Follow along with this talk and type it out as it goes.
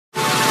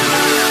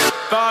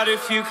But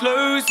if you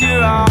close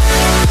your eyes.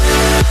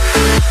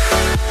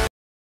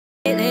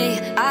 Lately,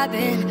 I've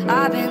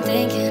been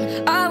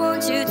thinking, I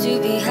want you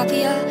to be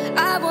happier,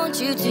 I want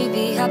you to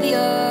be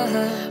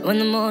happier. When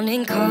the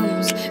morning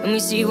comes, and we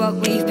see what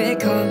we've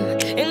become,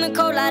 in the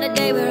cold light of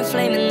day, we're a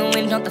flame in the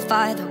wind, not the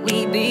fire that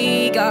we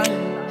begun.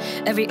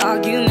 Every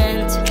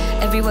argument,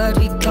 every word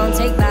we can't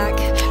take back,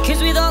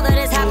 'cause with all that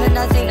has happened,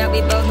 I think that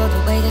we both know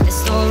the way that the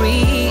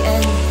story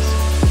ends.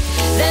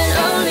 Then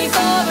only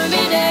for a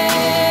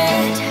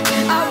minute,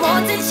 I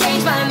want to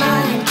change my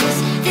mind, 'cause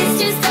this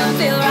just don't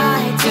feel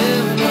right to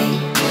me.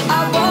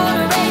 I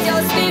wanna raise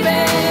your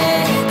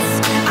spirits,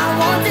 I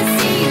want to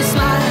see you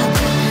smile.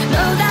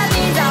 No, that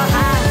means I'll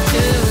have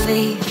to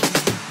leave.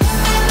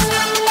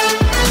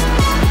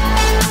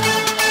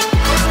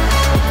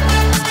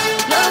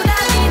 No,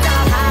 that means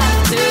I'll have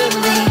to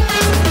leave.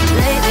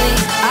 Lately,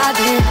 I've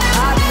been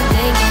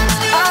thinking,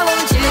 I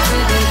want you to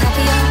be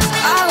happier,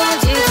 I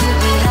want you to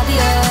be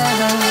happier.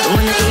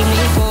 When the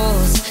evening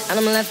falls, and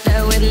I'm left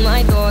there with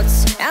my thoughts,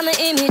 and the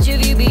image of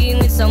you being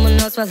with someone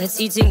else, well, it's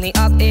eating me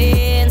up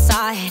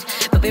inside.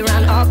 But we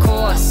ran our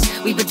course,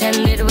 we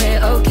pretended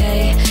we're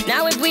okay.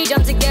 Now if we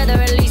jump together,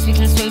 at least we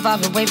can swim far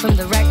away from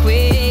the wreck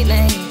we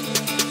made.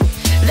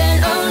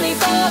 Then only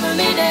for a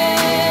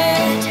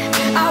minute,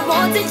 I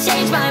want to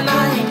change my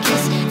mind,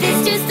 'cause this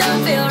just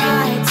don't feel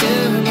right to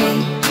me.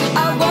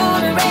 I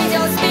wanna raise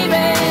your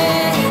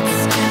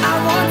spirits, I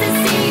want to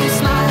see you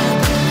smile.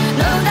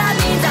 No, that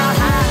means I'll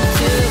have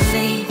to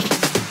leave.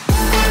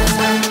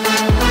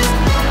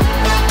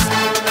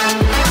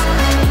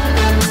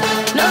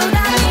 No,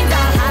 that means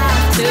I'll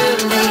have to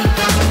leave.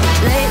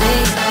 Lately,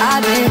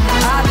 I've been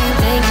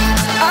thinking,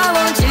 I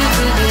want you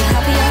to be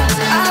happier,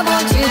 I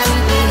want you to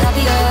be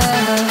happier.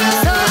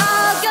 So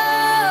I'll go,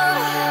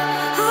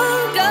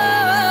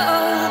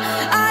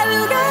 I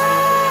will go.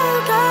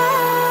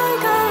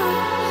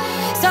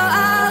 So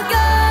I'll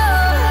go,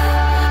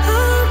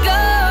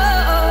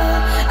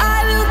 I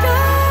will go.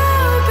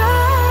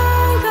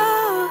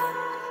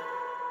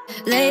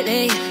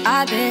 Lately,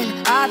 I've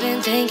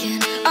been thinking,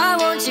 I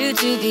want you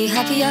to be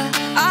happier,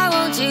 I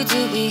want you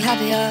to be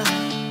happier.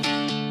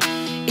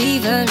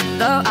 Even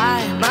though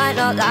I might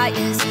not like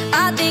this,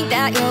 I think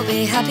that you'll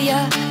be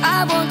happier,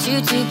 I want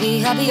you to be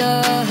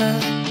happier.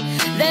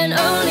 Then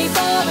only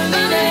for a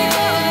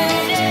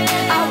minute,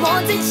 I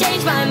want to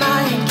change my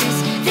mind, 'cause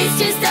this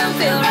just don't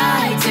feel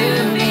right to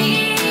me.